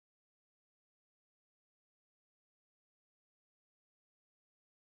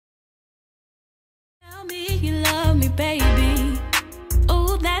baby.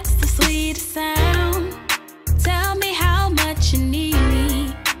 Oh, that's the sweetest sound. Tell me how much you need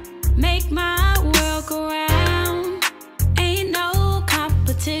me. Make my world go round. Ain't no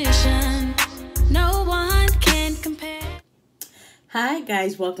competition. No one can compare. Hi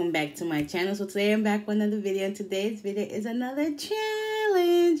guys, welcome back to my channel. So today I'm back with another video, and today's video is another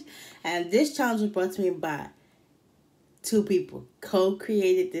challenge. And this challenge was brought to me by two people.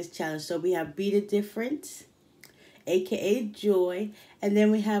 Co-created this challenge. So we have Be the Difference, aka Joy, and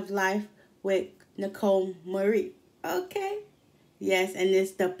then we have Life with Nicole Marie. Okay. Yes, and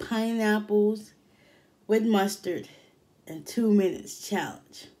it's the pineapples with mustard in 2 minutes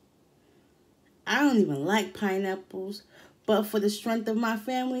challenge. I don't even like pineapples, but for the strength of my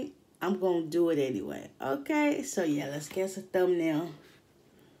family, I'm going to do it anyway. Okay, so yeah, let's get a thumbnail.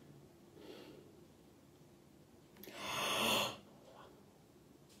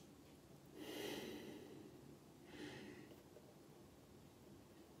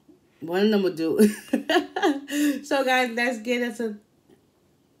 One of them will do it. So guys, let's get us a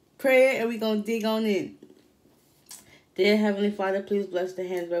prayer and we're going to dig on in. Dear Heavenly Father, please bless the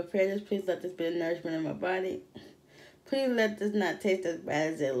hands of prayers. Please let this be the nourishment of my body. Please let this not taste as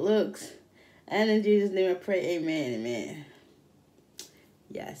bad as it looks. And in Jesus' name I pray, amen, amen.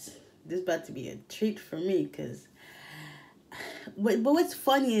 Yes, this is about to be a treat for me. But what's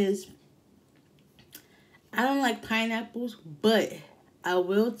funny is, I don't like pineapples, but I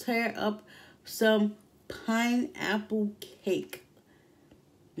will tear up some pineapple cake.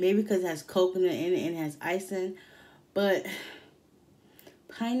 Maybe because it has coconut in it and it has icing. But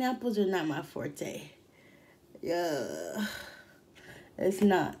pineapples are not my forte. Yeah, it's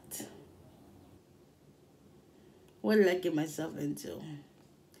not. What did I get myself into?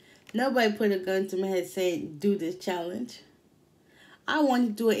 Nobody put a gun to my head saying, do this challenge. I wanted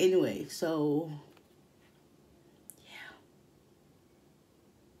to do it anyway, so yeah.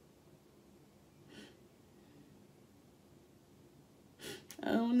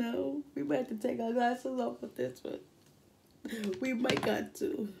 I don't know. We might have to take our glasses off with this one. We might got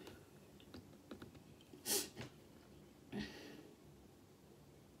to.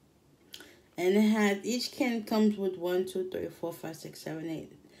 And it has, each can comes with 1, 2, 3, 4, 5, 6, 7,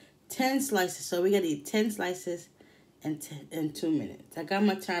 8, 10 slices. So we gotta eat 10 slices in 2 minutes. I got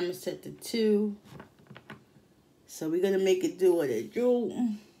my timer set to 2. So we're gonna make it do what it do.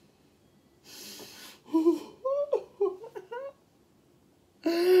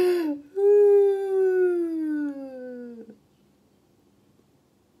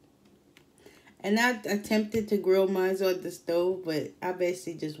 And I attempted to grill mine on the stove, but I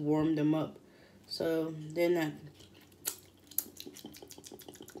basically just warmed them up. So they're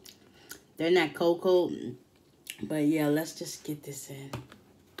not cold. But yeah, let's just get this in.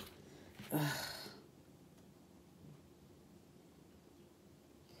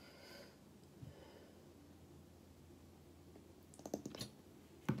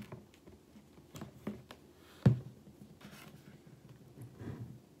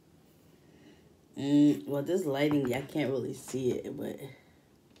 Well, this lighting, I can't really see it, but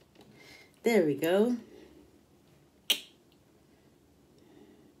there we go.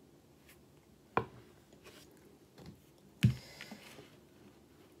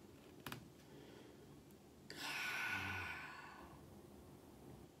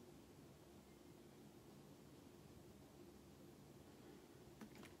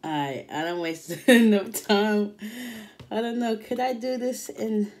 Alright, I don't waste enough time. I don't know, could I do this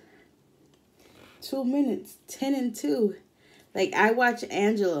in 2 minutes? 10 and 2. Like, I watch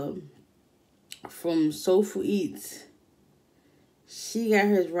Angela from Soulful Eats. She got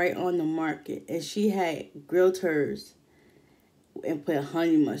hers right on the market, and she had grilled hers and put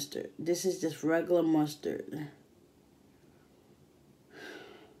honey mustard. This is just regular mustard.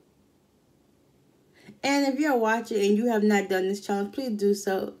 And if you're watching and you have not done this challenge, please do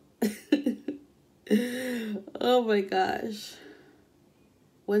so. Oh my gosh.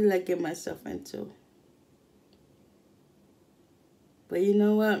 What did I get myself into? But you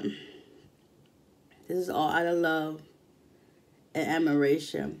know what? This is all out of love and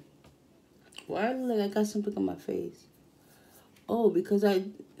admiration. Why do I look like I got something on my face? Oh, because I...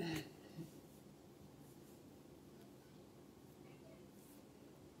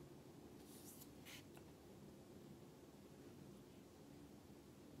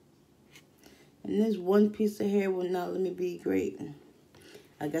 And this one piece of hair will not let me be great.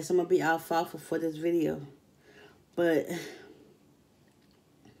 I guess I'm going to be alfalfa for this video. But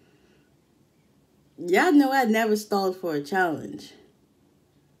y'all know I never stalled for a challenge.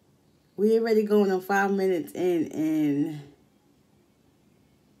 We already going on 5 minutes in and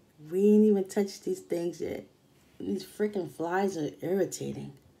we ain't even touched these things yet. These freaking flies are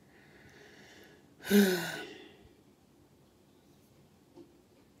irritating. I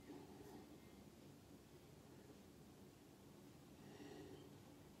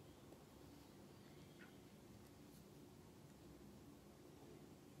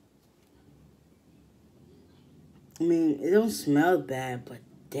mean, it don't smell bad, but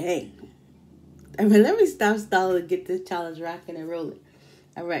dang. I mean, let me stop stalling and get this challenge rocking and rolling.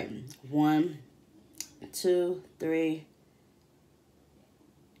 All right. 1, 2, 3.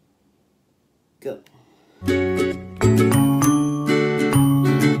 Go.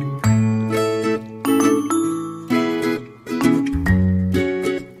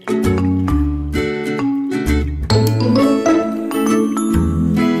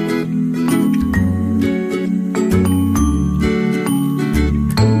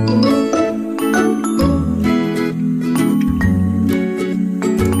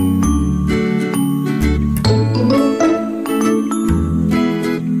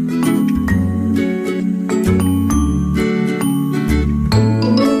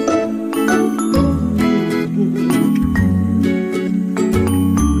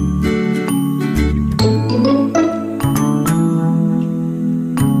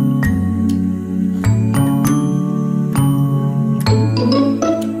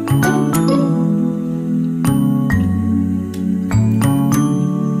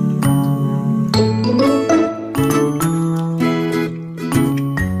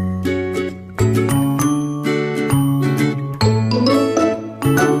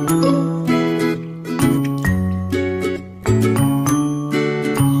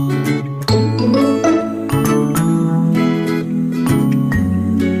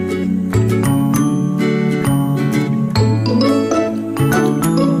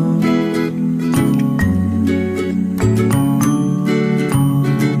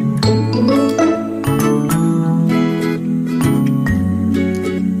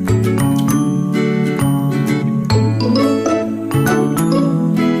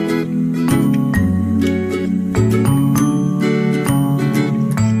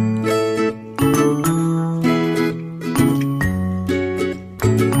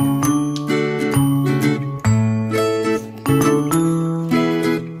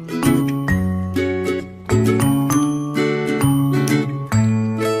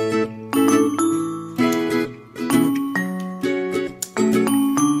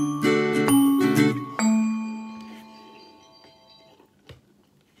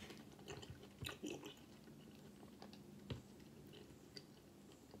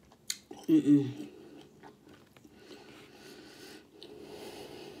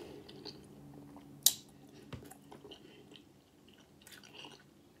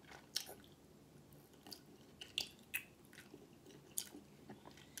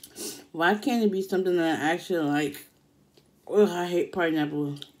 Why can't it be something that I actually like? Ugh, I hate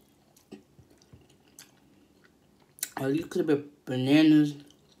pineapple. Or you could have been bananas.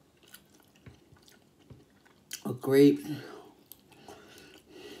 Or grape.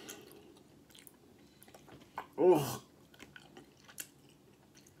 Ugh.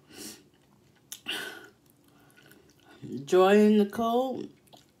 Joy in the cold.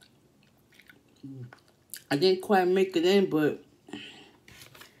 I didn't quite make it in, but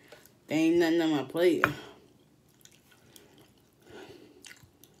there ain't nothing on my plate.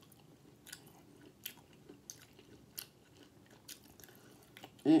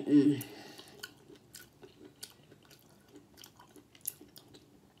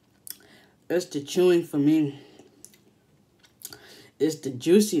 It's the chewing for me. It's the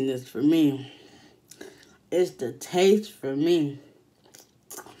juiciness for me. It's the taste for me.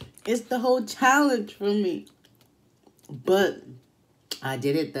 It's the whole challenge for me. But I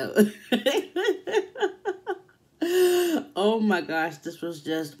did it though. Oh my gosh, this was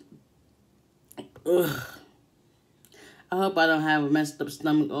just... Ugh. I hope I don't have a messed up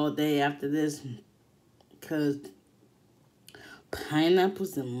stomach all day after this. Because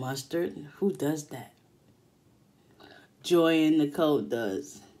pineapples and mustard, who does that? Joy in the Cold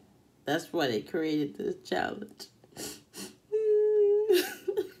does. That's why they created this challenge.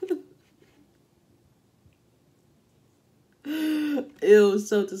 It was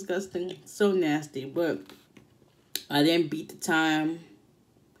so disgusting, so nasty, but I didn't beat the time.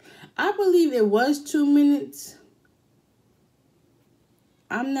 I believe it was 2 minutes.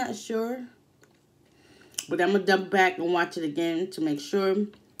 I'm not sure. But I'm going to double back and watch it again to make sure.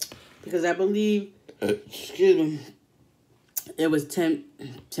 Because I believe, excuse me, it was 10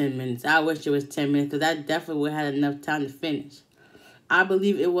 minutes. I wish it was 10 minutes because I definitely would have had enough time to finish. I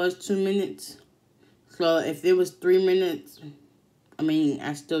believe it was 2 minutes. So if it was 3 minutes, I mean,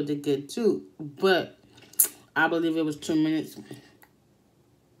 I still did good too. But I believe it was 2 minutes.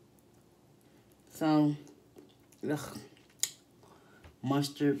 So, ugh.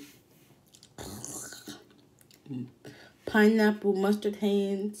 Mustard. Pineapple mustard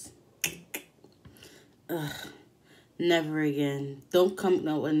hands. Ugh. Never again. Don't come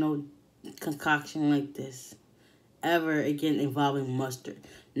up with no concoction like this ever again involving mustard.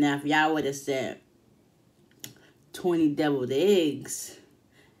 Now, if y'all would have said 20 deviled eggs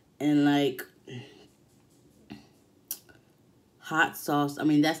and like hot sauce, I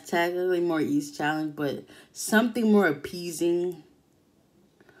mean, that's technically more East challenge, but something more appeasing,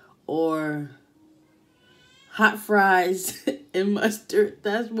 or hot fries and mustard,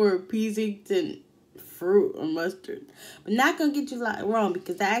 that's more appeasing than fruit or mustard. But not gonna get you wrong,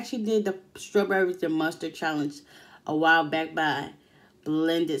 because I actually did the strawberries and mustard challenge a while back by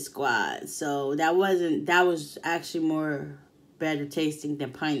Blended Squad. So that was actually more better tasting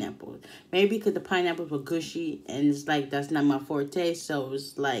than pineapple. Maybe because the pineapples were gushy and it's like that's not my forte. So it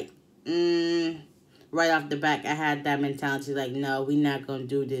was like right off the back I had that mentality like, no, we're not gonna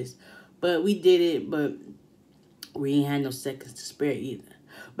do this. But we did it, but we ain't had no seconds to spare either.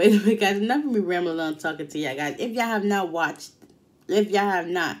 But anyway, guys, enough of me rambling on talking to y'all guys. If y'all have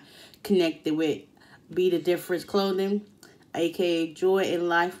not connected with Be The Difference Clothing, aka Joy in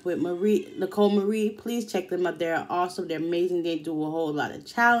Life with Nicole Marie, please check them out. They're awesome. They're amazing. They do a whole lot of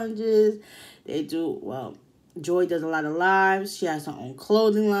challenges. They do, well, Joy does a lot of lives. She has her own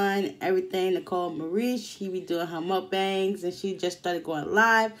clothing line, everything. Nicole Marie, she be doing her mukbangs, and she just started going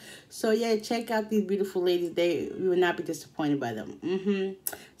live. So yeah, check out these beautiful ladies. You will not be disappointed by them.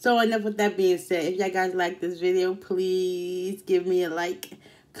 So enough with that being said, if y'all guys like this video, please give me a like.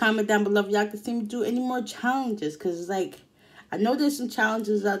 Comment down below if y'all can see me do any more challenges, because it's like, I know there's some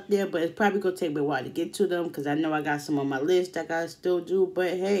challenges out there, but it's probably going to take me a while to get to them, because I know I got some on my list I got to still do.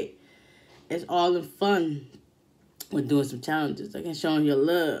 But hey, it's all in fun with doing some challenges. I can show them your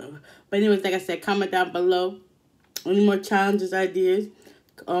love. But anyways, like I said, comment down below any more challenges, ideas.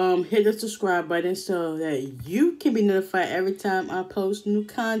 Hit the subscribe button so that you can be notified every time I post new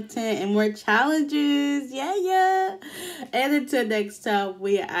content and more challenges. Yeah. And until next time,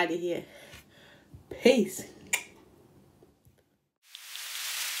 we are out of here. Peace.